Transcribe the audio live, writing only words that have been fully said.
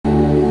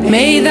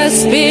May the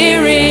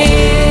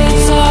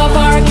spirits of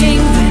our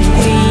kings and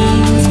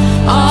queens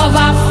of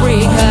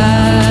Africa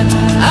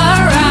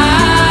arise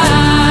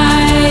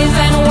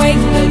and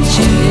wake the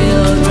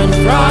children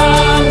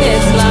from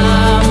their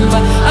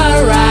slumber.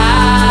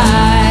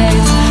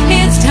 Arise,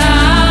 it's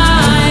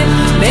time.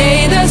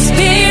 May the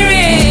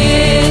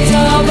spirits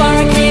of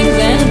our kings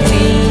and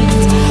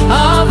queens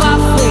of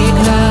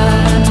Africa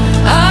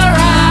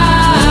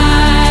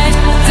arise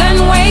and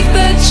wake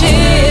the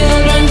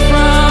children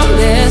from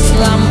their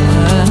slumber.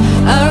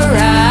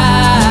 Arise,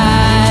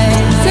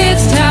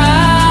 it's time.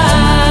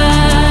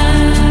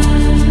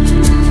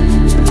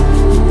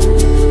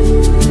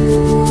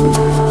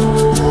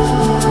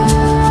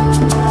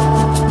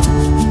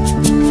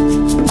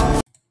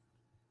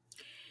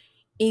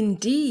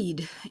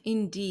 Indeed,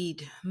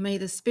 indeed, may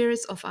the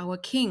spirits of our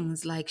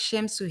kings like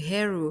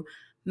Shemsuheru,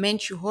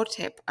 Mentchu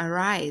Hotep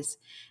arise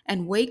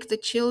and wake the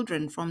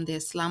children from their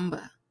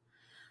slumber.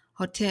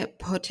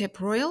 Hotep, Hotep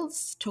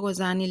royals,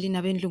 Thokozani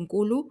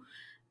linabendlunkulu,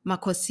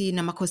 Makosi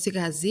na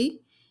Makosikazi.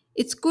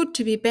 It's good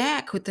to be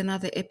back with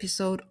another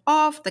episode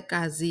of The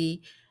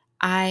Kazi.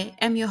 I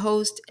am your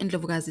host,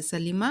 Ndlovukazi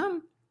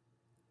Salima.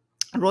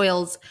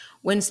 Royals,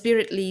 when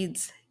spirit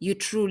leads, you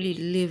truly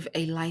live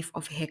a life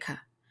of Heka.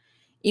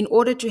 In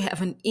order to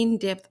have an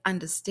in-depth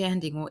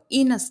understanding or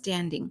inner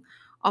standing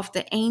of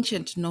the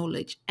ancient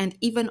knowledge and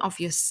even of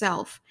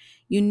yourself,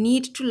 you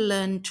need to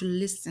learn to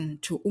listen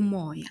to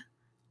Umoya,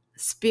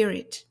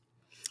 spirit,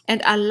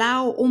 and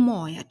allow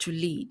Umoya to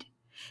lead.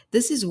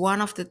 This is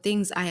one of the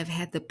things I have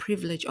had the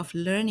privilege of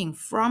learning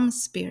from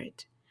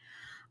spirit.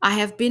 I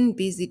have been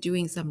busy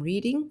doing some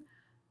reading,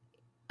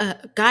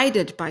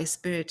 guided by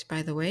spirit,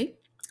 by the way,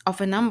 of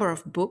a number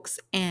of books,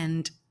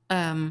 and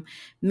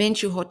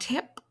Mentchu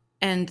Hotep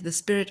and the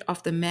Spirit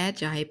of the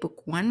Medjay,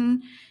 book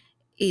 1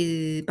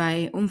 is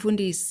by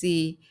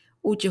Mfundishi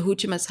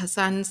Jhutyms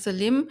Hassan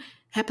Salim,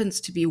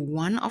 happens to be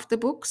one of the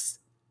books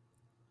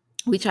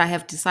which I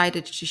have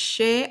decided to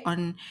share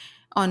on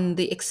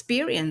the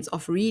experience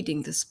of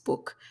reading this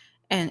book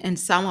and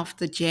some of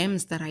the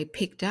gems that I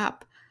picked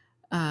up.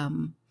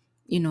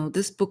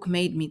 This book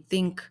made me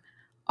think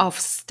of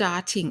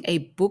starting a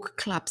book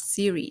club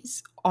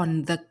series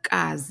on the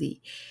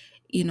Kazi,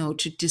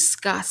 to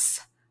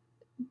discuss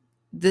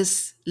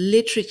this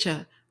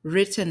literature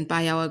written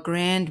by our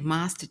grand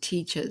master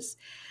teachers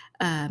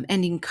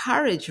and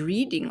encourage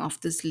reading of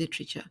this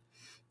literature.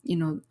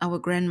 Our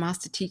grand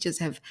master teachers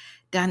have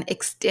done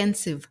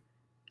extensive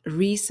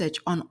research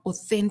on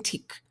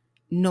authentic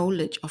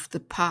knowledge of the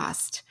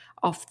past,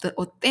 of the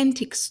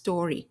authentic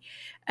story,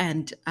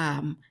 and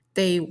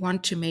they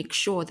want to make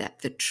sure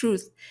that the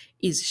truth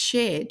is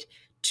shared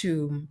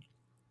to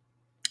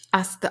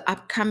us,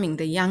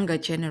 the younger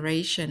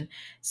generation,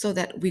 so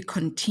that we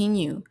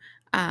continue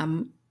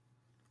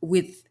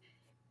with,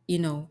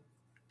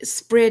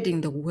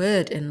 spreading the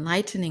word,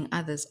 enlightening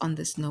others on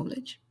this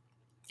knowledge.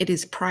 It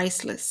is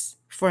priceless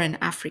for an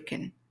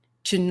African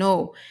to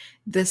know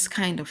this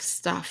kind of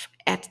stuff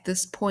at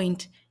this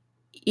point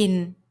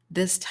in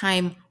this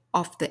time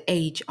of the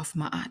age of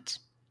Ma'at.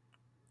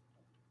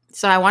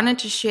 So I wanted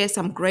to share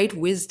some great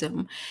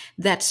wisdom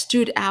that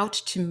stood out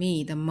to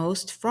me the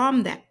most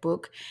from that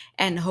book,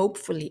 and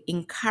hopefully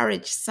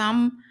encourage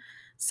someone,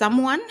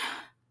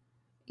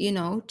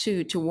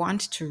 to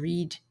want to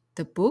read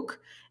the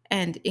book,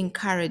 and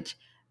encourage,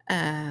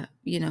 a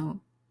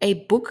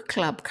book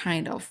club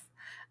kind of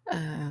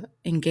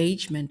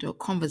engagement or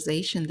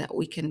conversation that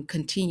we can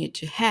continue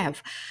to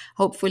have.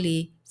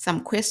 Hopefully some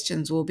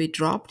questions will be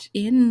dropped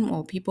in,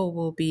 or people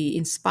will be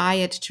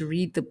inspired to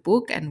read the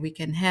book, and we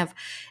can have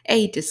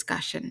a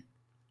discussion.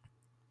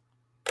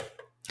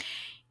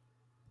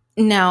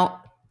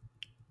 Now,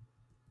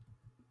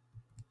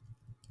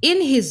 in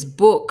this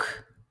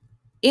book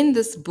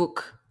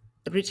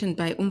written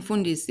by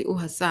Mfundishi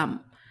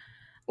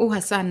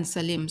Hassan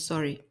Salim,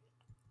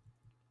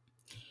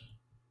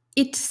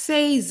 it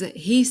says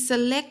he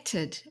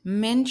selected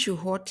Mentchu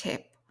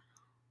Hotep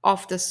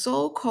of the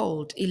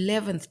so-called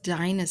 11th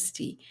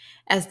dynasty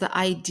as the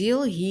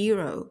ideal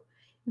hero,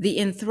 the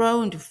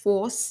enthroned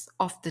force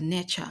of the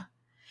nature.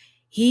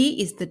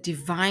 He is the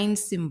divine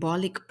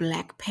symbolic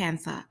Black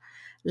Panther,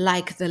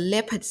 like the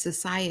leopard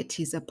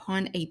societies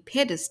upon a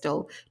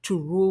pedestal to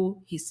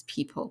rule his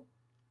people.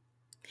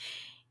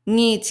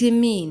 Ngithi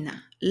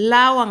mina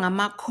lawa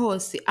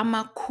ngamakhosi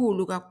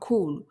amakhulu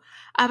kakhulu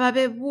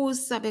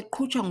ababebusa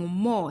beqhutshwa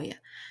ngumoya,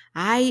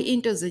 hayi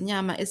into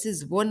zenyama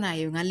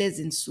esizibonayo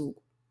ngalezi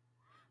nsuku.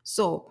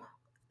 So,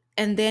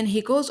 and then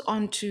he goes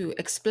on to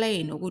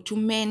explain to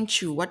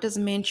Mentchu. What does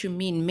Mentchu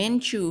mean?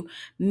 Mentchu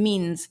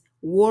means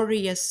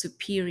warrior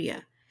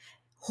superior.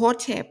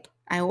 Hotep,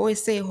 I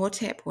always say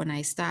Hotep when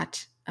I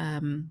start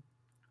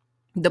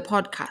the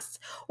podcast.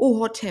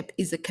 Hotep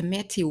is a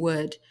Kemetic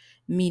word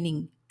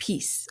meaning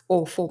peace,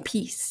 or for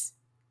peace.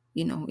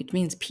 It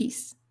means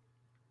peace.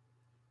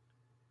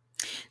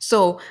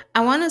 So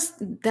I want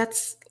to,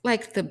 that's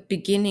like the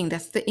beginning,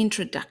 that's the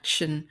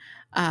introduction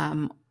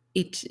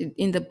it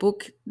in the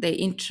book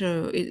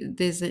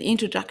there's an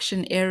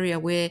introduction area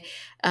where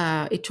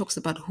it talks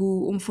about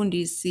who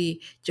Mfundishi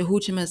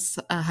Jhutyms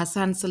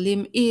Hassan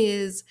Salim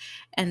is,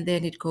 and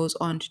then it goes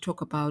on to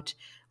talk about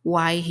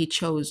why he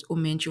chose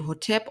Mentchu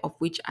Hotep, of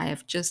which I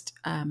have just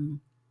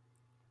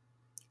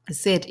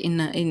said in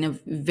a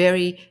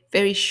very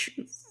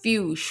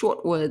few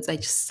short words. I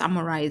just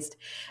summarized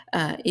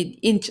it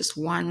in just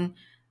one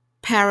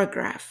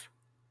paragraph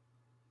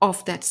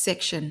of that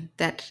section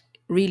that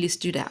really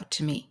stood out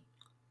to me.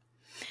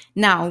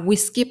 Now we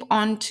skip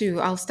on to,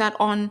 I'll start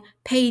on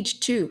page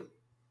 2.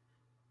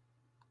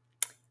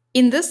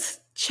 In this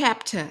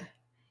chapter,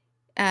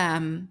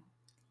 Mentchu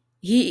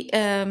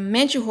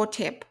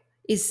Hotep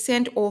is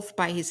sent off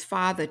by his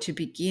father to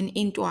begin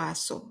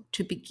intwaso,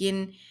 to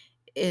begin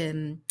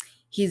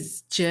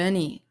his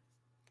journey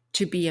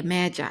to be a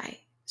Medjay.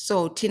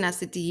 So tina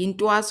sithi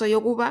intwaso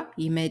yokuba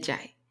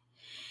Medjay.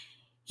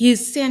 He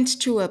is sent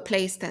to a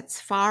place that's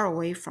far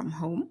away from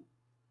home.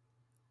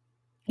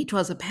 It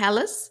was a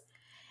palace.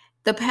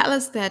 The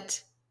palace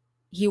that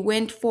he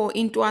went for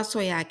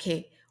intwaso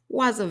yakhe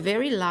was a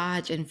very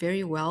large and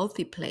very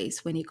wealthy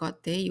place. When he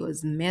got there, he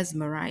was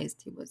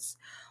mesmerized. He was,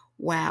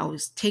 wow, he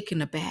was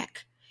taken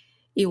aback.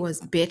 It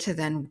was better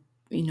than,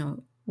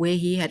 where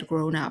he had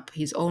grown up,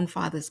 his own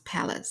father's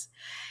palace.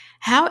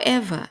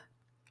 However,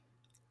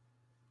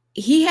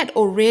 he had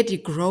already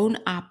grown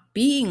up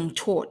being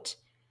taught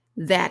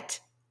that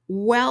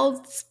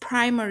wealth's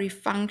primary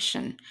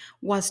function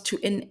was to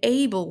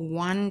enable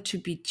one to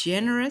be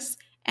generous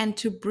and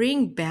to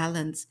bring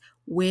balance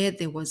where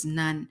there was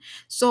none.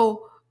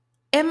 So,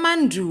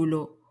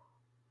 emandulo,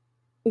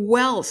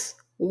 wealth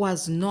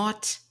was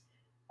not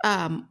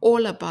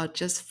all about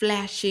just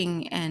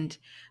flashing and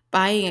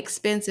buying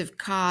expensive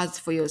cars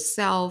for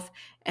yourself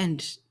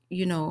and,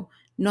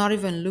 not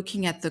even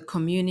looking at the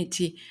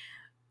community.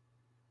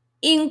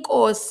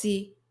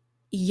 Inkosi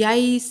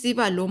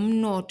yayisiba lo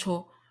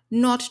mnotho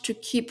not to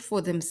keep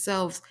for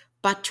themselves,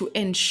 but to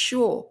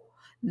ensure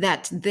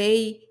that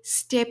they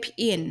step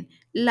in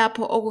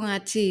lapho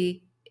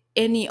okungathi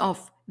any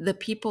of the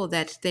people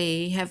that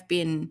they have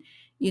been,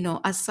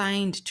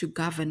 assigned to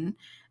govern,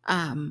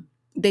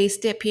 they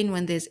step in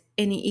when there's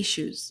any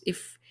issues.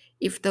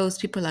 If those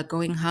people are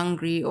going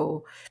hungry,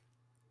 or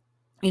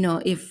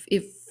if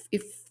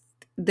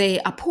they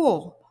are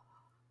poor,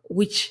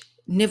 which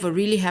never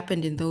really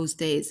happened in those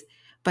days.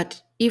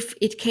 But if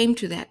it came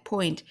to that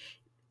point,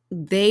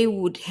 they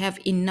would have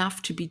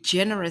enough to be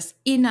generous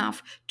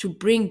enough to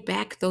bring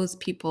back those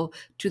people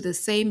to the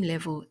same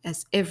level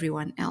as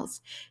everyone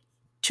else,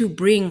 to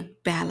bring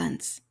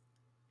balance.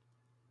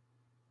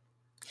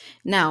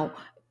 Now,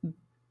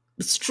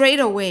 straight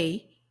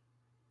away,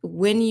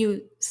 when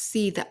you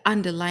see the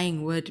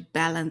underlying word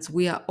balance,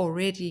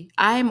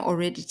 I am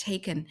already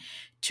taken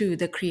to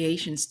the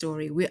creation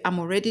story. I'm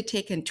already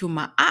taken to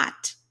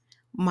Ma'at,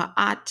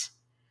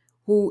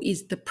 who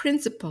is the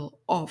principle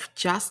of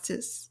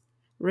justice,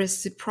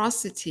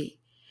 reciprocity,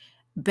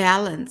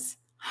 balance,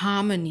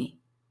 harmony.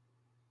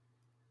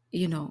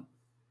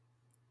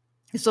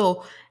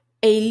 So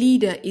a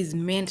leader is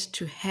meant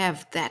to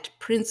have that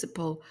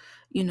principle,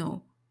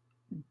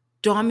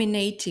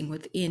 dominating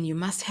within. You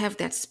must have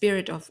that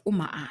spirit of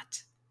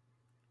Uma'at.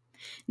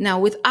 Now,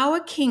 with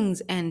our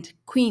kings and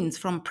queens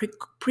from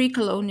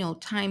pre-colonial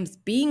times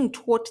being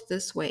taught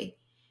this way,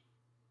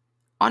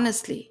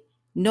 honestly,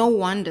 no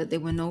wonder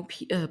there were no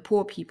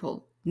poor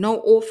people, no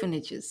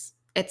orphanages,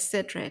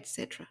 etc.,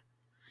 etc.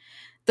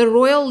 The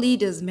royal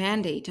leader's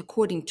mandate,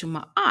 according to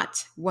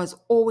Ma'at, was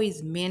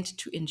always meant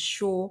to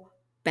ensure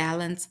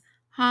balance,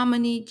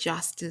 harmony,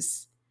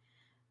 justice,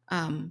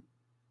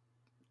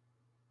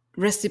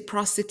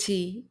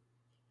 reciprocity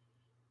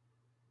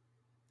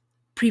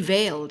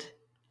prevailed,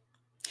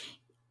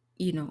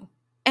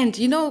 And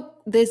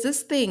there's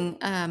this thing,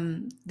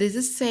 there's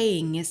this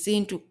saying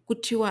ngesintu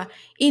kuthiwa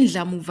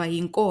indlamuva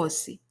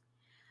yinkosi.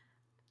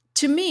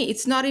 To me,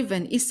 it's not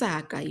even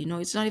isaga,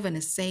 it's not even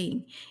a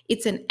saying.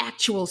 It's an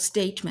actual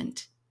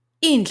statement.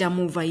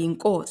 Indlamuva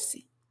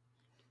yinkosi.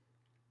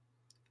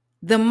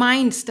 The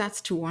mind starts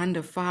to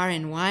wander far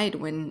and wide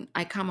when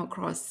I come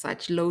across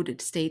such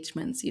loaded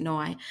statements.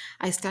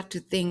 I start to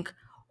think,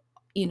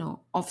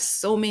 of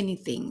so many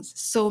things,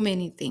 so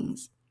many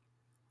things.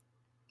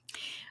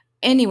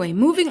 Anyway,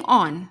 moving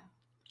on,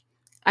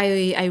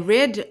 I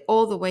read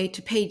all the way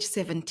to page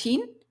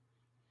 17.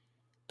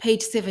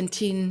 Page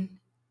 17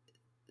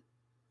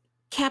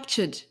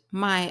 captured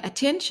my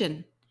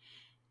attention.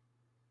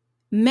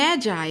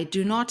 Medjay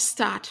do not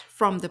start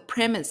from the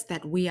premise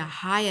that we are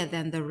higher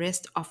than the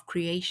rest of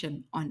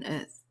creation on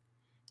earth.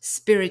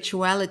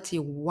 Spirituality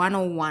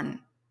 101.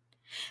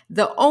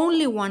 The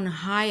only one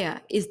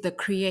higher is the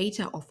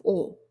creator of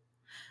all.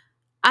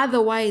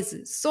 Otherwise,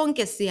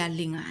 sonke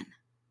siyalingana.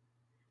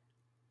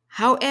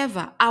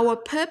 However, our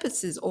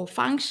purposes or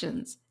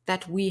functions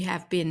that we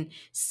have been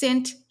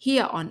sent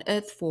here on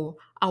earth for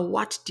are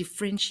what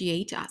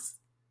differentiate us.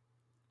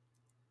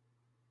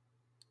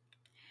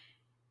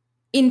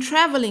 In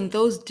traveling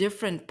those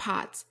different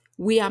paths,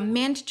 We are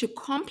meant to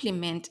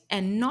complement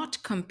and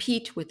not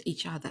compete with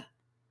each other.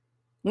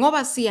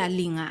 Ngoba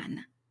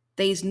siyalingana,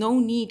 there is no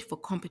need for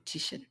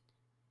competition.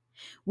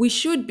 We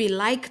should be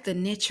like the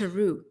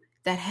Netcheru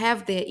that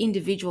have their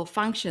individual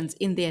functions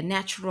in their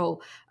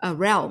natural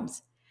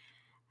realms.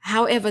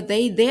 However,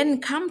 they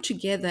then come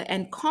together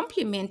and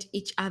complement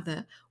each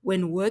other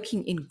when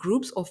working in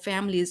groups or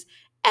families,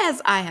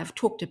 as I have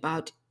talked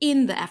about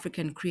in the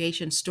African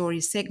creation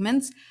story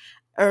segments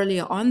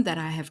earlier on that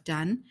I have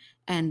done.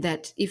 And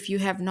that if you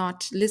have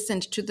not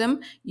listened to them,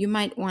 you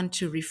might want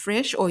to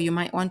refresh, or you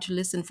might want to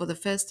listen for the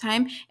first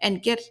time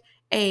and get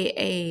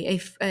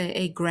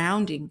a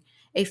grounding,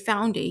 a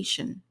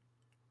foundation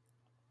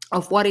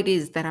of what it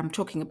is that I'm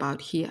talking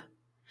about here.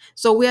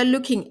 So we are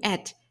looking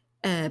at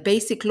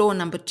basic law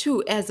number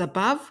 2, as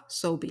above,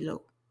 so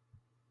below.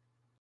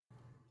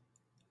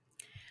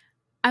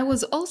 I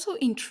was also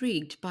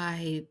intrigued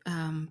by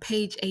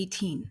page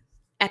 18.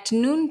 At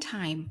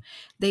noontime,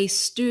 they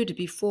stood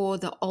before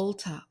the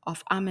altar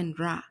of Amen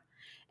Ra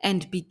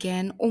and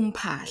began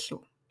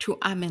umpahlo to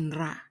Amen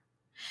Ra.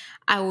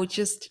 I will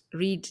just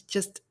read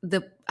just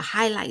the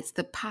highlights,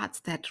 the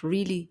parts that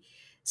really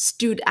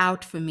stood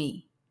out for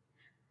me.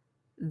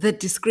 The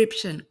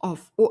description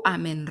of O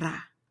Amen Ra.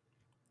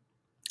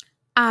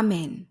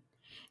 Amen,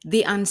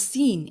 the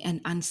unseen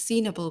and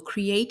unseenable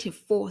creative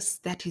force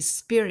that is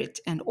spirit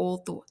and all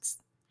thoughts.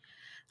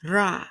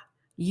 Ra,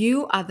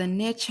 you are the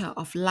nature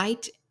of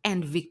light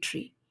and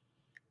victory,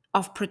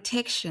 of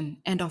protection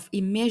and of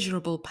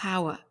immeasurable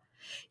power.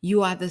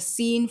 You are the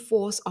seen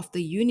force of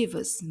the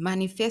universe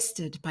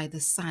manifested by the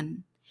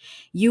sun.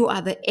 You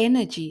are the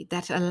energy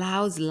that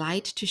allows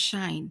light to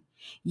shine.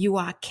 You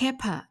are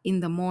Kepa in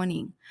the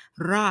morning,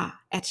 Ra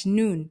at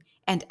noon,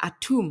 and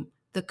Atum,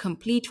 the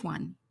complete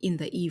one, in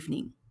the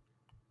evening.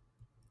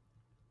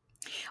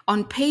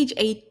 On page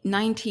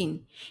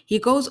 819, he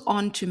goes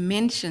on to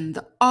mention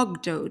the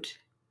Ogdod,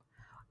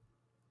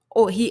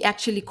 or he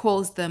actually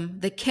calls them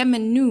the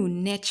Kemenu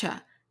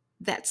Necha.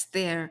 That's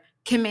their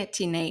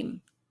Kemeti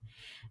name.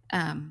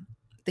 The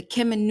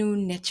Kemenu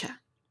Necha,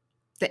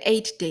 the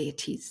 8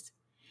 deities.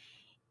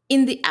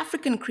 In the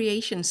African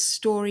creation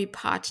story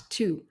part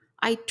 2,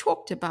 I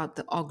talked about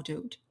the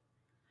Ogdod.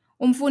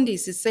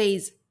 Mfundishi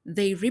says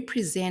they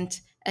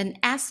represent an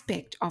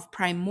aspect of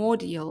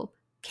primordial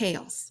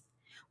chaos,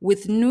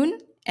 with Nun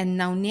and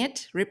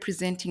Naunet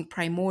representing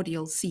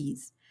primordial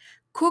seas,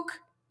 Cook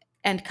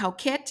and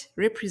Kauket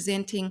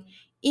representing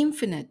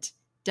infinite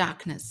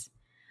darkness,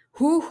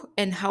 Hu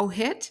and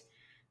Hauhet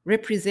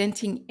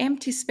representing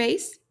empty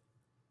space.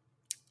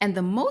 And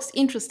the most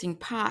interesting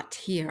part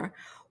here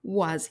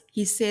was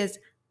he says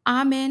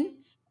Amen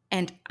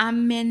and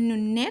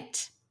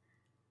Amenunet,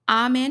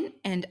 Amen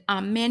and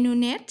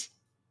Amenunet,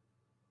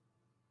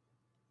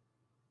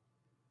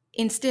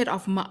 instead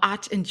of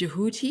Ma'at and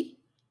Jehuti,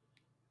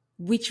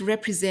 which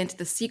represent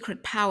the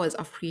secret powers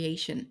of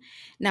creation.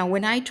 Now,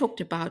 when I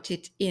talked about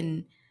it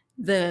in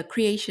the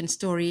creation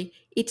story,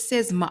 it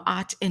says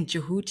Ma'at and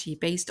Jehuti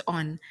based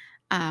on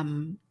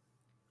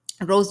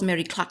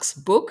Rosemary Clark's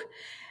book,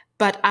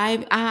 but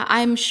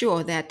I'm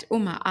sure that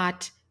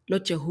Ma'at, Lo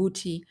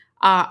Jehuti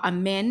are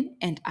Amen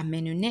and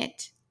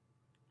Amenunet.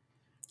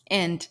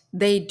 And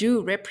they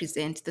do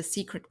represent the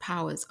secret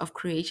powers of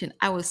creation.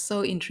 I was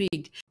so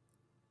intrigued.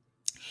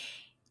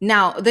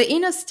 Now, the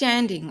inner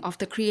standing of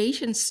the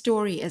creation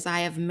story, as I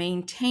have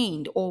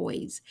maintained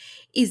always,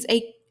 is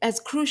a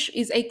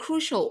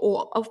crucial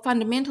or a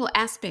fundamental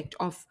aspect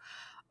of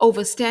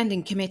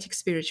overstanding Kemetic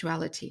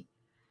spirituality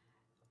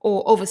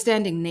or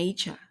overstanding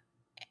nature,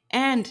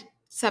 and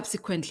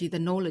subsequently the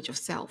knowledge of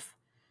self.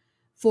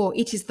 For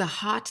it is the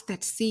heart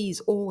that sees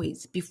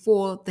always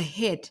before the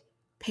head,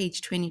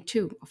 page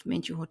 22 of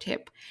Mentchu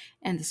Hotep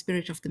and the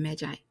spirit of the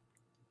Medjay.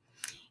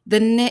 The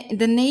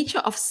nature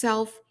of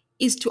self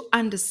is to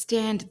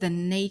understand the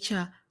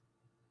nature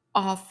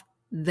of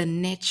the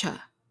nature.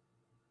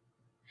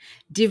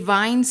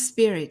 Divine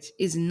spirit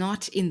is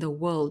not in the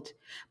world,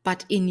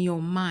 but in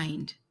your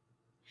mind.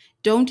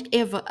 Don't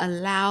ever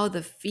allow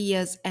the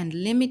fears and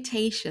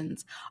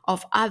limitations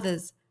of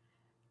others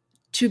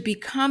to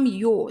become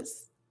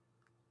yours.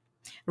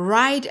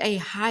 Ride a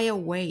higher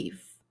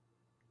wave.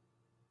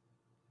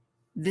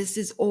 This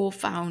is all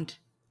found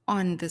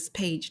on this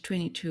page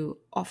 22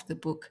 of the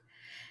book.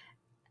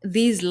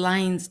 These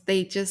lines,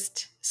 they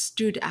just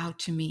stood out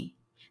to me.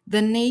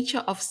 The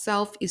nature of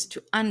self is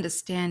to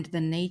understand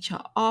the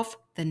nature of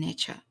the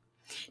nature.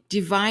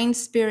 Divine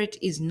spirit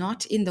is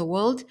not in the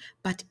world,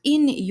 but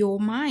in your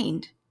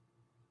mind.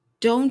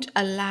 Don't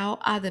allow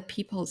other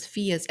people's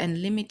fears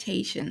and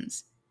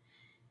limitations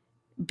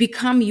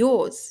become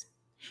yours.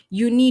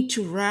 You need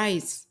to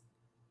rise.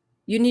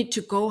 You need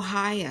to go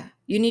higher.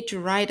 You need to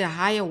ride a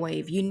higher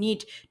wave. You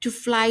need to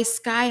fly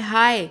sky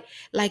high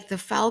like the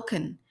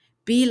falcon.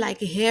 Be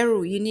like a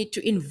hero. You need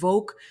to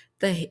invoke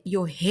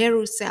your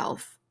hero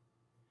self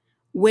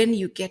when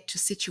you get to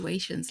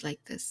situations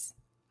like this.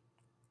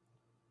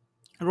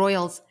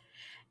 Royals,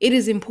 it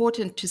is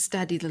important to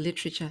study the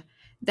literature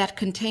that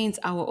contains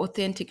our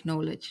authentic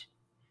knowledge.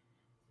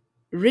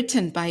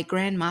 written by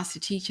grandmaster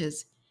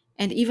teachers,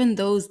 and even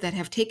those that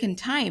have taken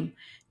time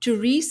to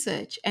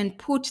research and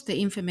put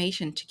the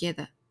information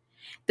together.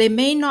 They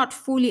may not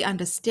fully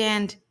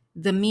understand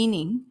the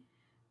meaning,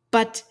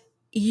 but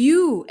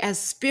you, as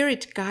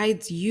spirit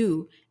guides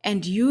you,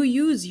 and you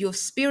use your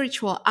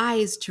spiritual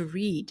eyes to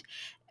read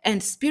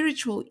and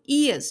spiritual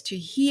ears to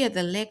hear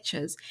the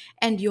lectures,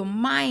 and your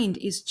mind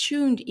is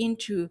tuned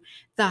into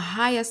the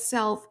higher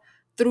self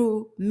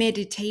through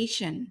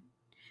meditation,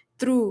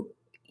 through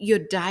your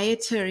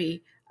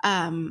dietary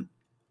um,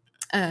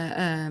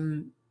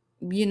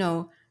 you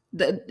know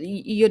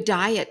your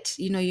diet.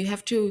 You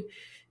have to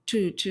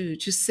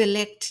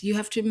select. You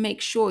have to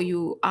make sure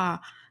you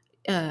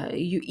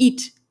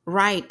eat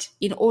right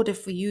in order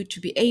for you to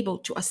be able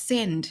to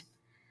ascend,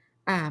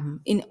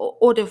 in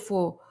order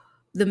for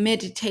the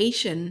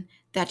meditation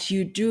that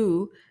you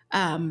do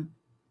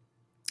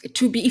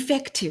to be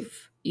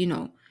effective.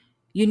 You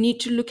need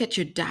to look at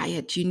your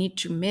diet, you need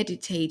to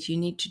meditate, you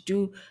need to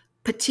do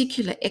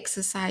particular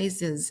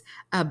exercises,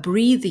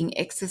 breathing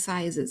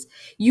exercises.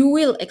 You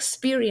will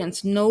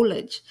experience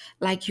knowledge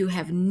like you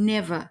have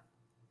never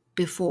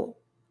before.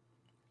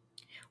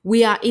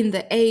 We are in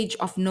the age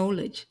of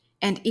knowledge,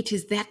 and it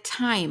is that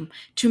time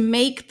to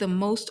make the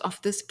most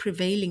of this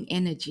prevailing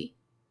energy.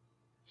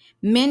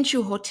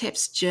 Mentchu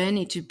Hotep's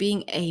journey to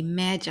being a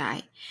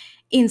Medjay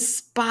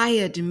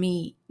inspired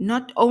me,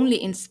 not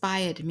only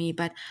inspired me,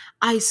 but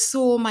I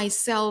saw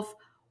myself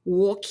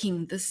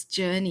walking this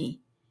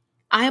journey.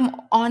 I'm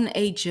on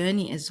a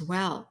journey as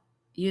well.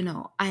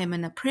 I am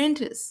an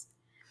apprentice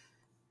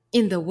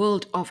in the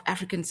world of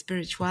African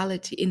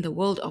spirituality, in the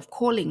world of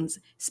callings,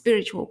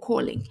 spiritual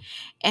calling.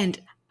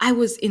 And I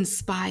was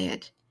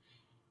inspired,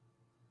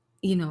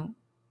 you know,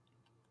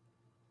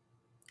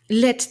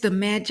 let the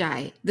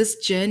Medjay, this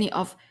journey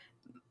of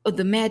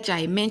the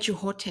Medjay, Mentchu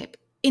Hotep,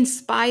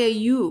 inspire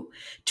you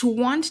to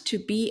want to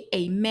be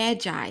a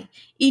Medjay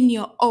in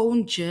your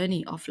own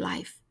journey of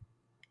life,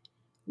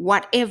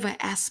 whatever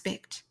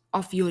aspect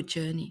of your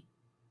journey.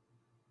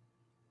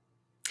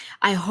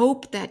 I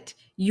hope that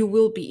you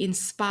will be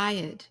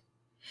inspired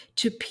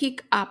to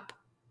pick up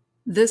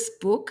this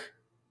book,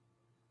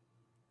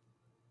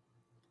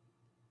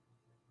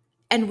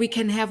 and we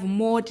can have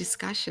more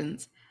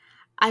discussions.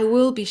 I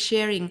will be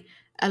sharing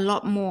a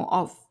lot more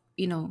of,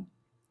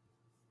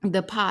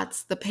 the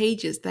parts, the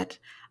pages that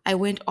I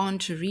went on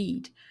to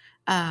read.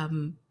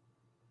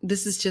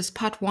 This is just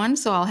part one,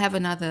 so I'll have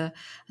another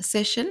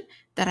session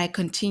that I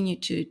continue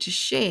to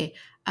share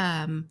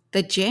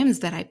the gems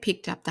that I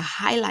picked up, the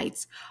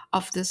highlights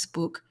of this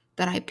book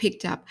that I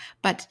picked up.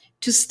 But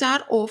to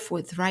start off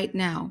with right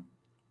now,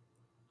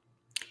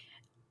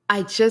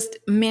 I just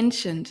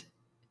mentioned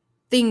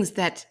things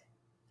that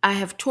I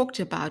have talked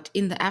about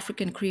in the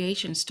African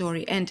creation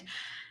story. And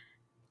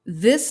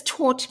this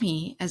taught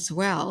me as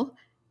well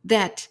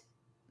that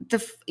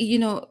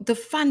the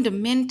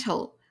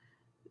fundamental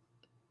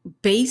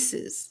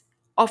basis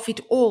of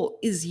it all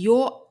is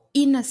your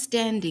inner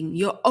standing,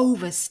 your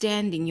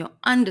overstanding, your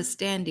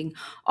understanding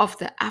of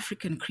the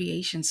African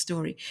creation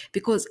story.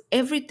 Because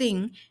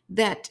everything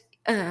that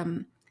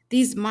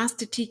these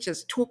master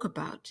teachers talk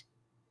about,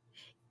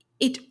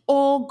 it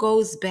all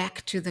goes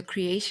back to the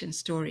creation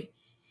story.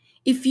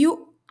 If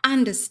you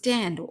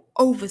understand or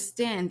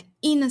overstand,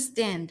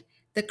 understand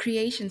the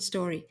creation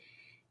story,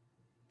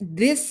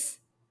 these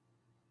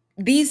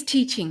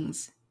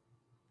teachings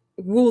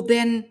will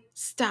then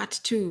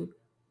start to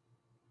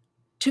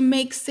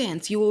make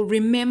sense. You will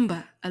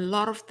remember a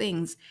lot of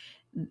things,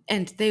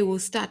 and they will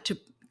start to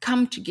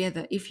come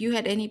together. If you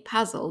had any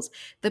puzzles,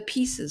 the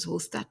pieces will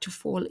start to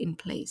fall in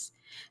place.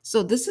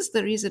 So this is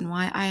the reason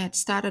why I had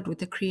started with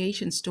the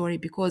creation story,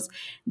 because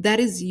that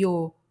is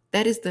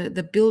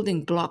the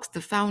building blocks,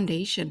 the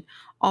foundation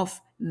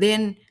of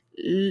then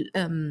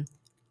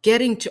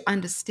getting to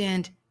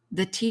understand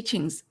the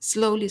teachings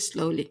slowly.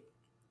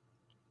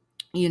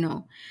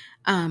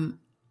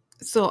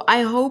 So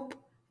I hope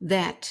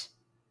that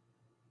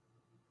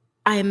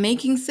I am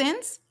making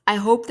sense. I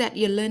hope that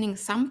you're learning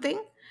something.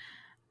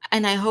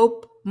 And I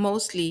hope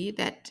mostly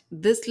that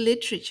this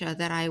literature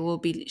that I will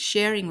be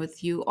sharing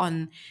with you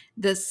on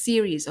the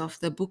series of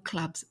the book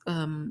clubs,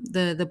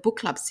 the book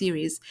club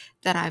series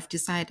that I've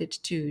decided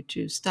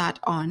to start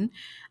on,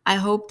 I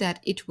hope that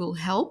it will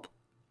help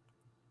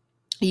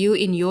you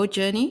in your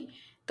journey.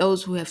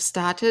 Those who have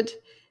started,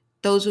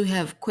 those who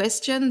have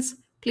questions,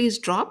 please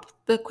drop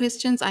the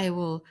questions.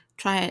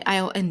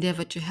 I'll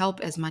endeavor to help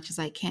as much as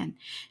I can.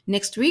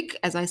 Next week,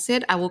 as I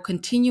said, I will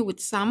continue with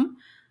some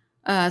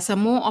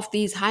more of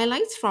these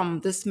highlights from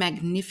this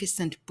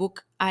magnificent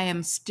book. I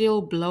am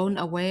still blown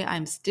away.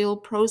 I'm still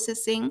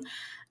processing,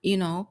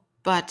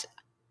 but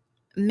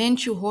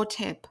Mentchu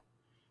Hotep,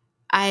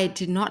 I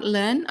did not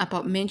learn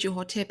about Mentchu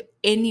Hotep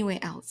anywhere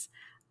else.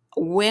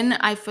 When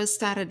I first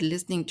started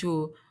listening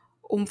to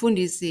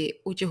Mfundishi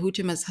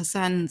Jhutyms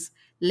Hassan's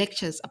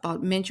lectures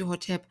about Mentchu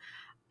Hotep,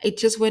 it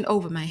just went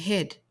over my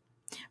head.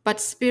 But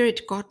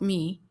Spirit got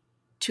me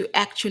to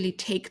actually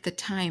take the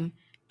time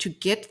to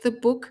get the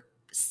book,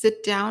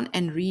 sit down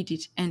and read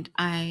it, and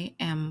I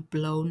am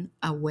blown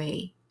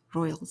away.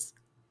 Royals.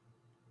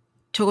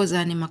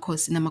 Thokozani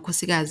makhosi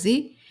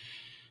namakhosikazi,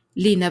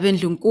 lina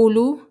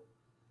bendlunkulu,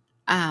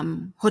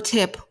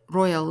 Hotep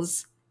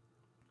royals.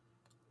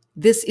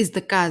 This is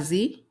the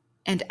Kazi,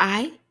 and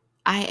I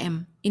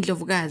am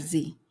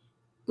Indlovukazi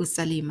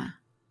Usalima.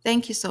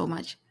 Thank you so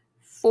much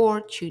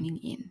for tuning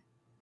in.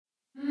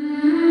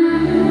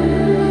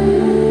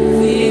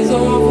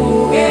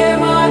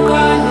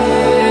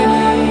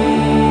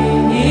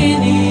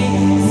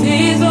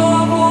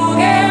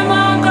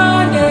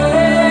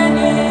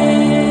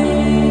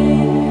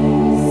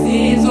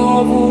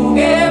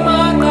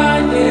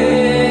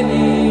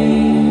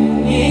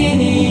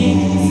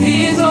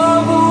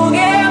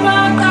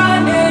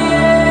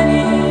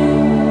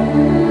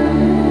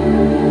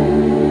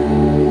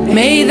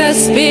 May the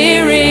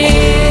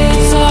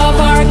spirits of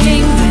our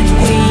kings and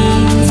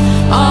queens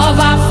of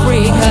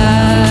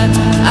Africa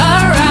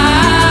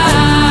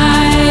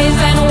arise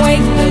and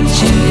wake the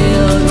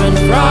children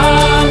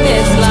from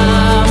their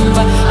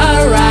slumber.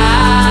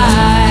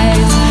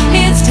 Arise,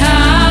 it's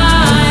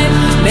time.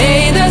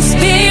 May the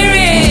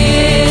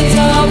spirits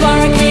of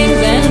our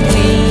kings and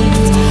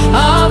queens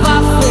of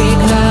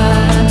Africa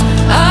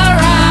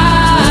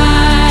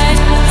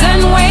arise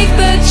and wake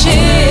the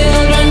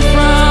children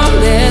from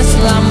their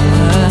slumber.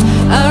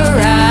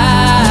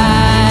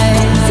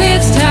 Arise,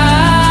 it's time.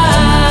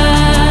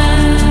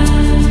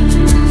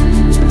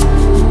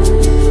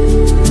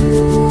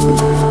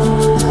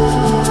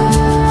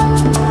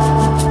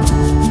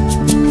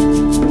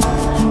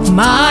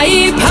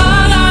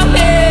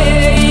 Mayiphakame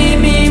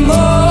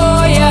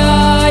imimoya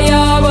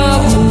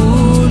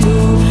yabakhulu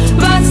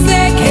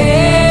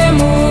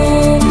basekhemu,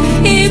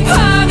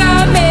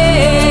 iphakame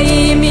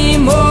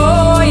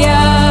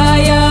imimoya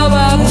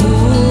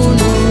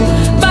yabakhulu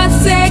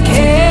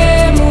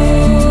basekhemu,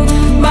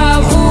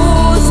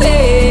 bavuse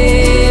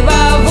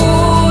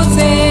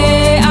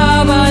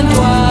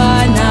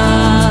abantwana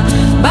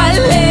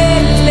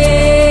balele,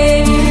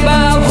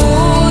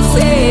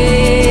 bavuse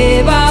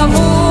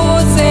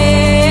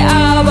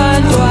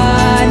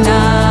abantwana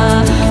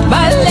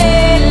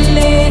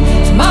balele.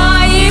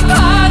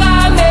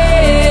 Mayiphakame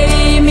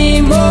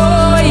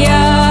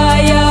imimoya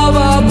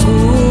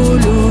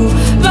yabakhulu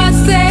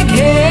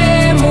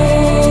basekhemu,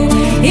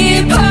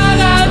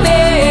 iphakame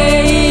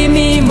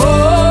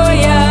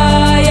imimoya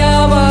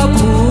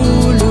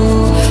yabakhulu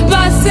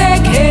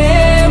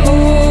basekhemu,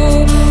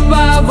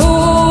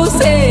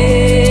 bavuse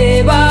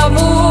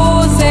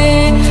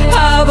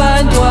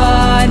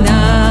abantwana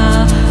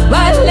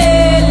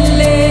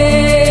balele,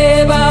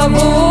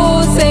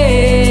 bavuse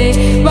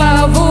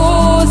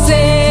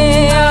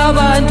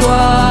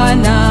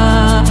abantwana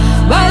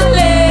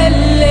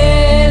balele.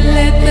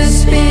 Let the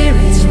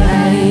spirits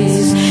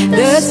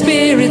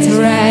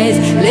rise,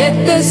 let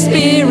the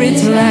spirits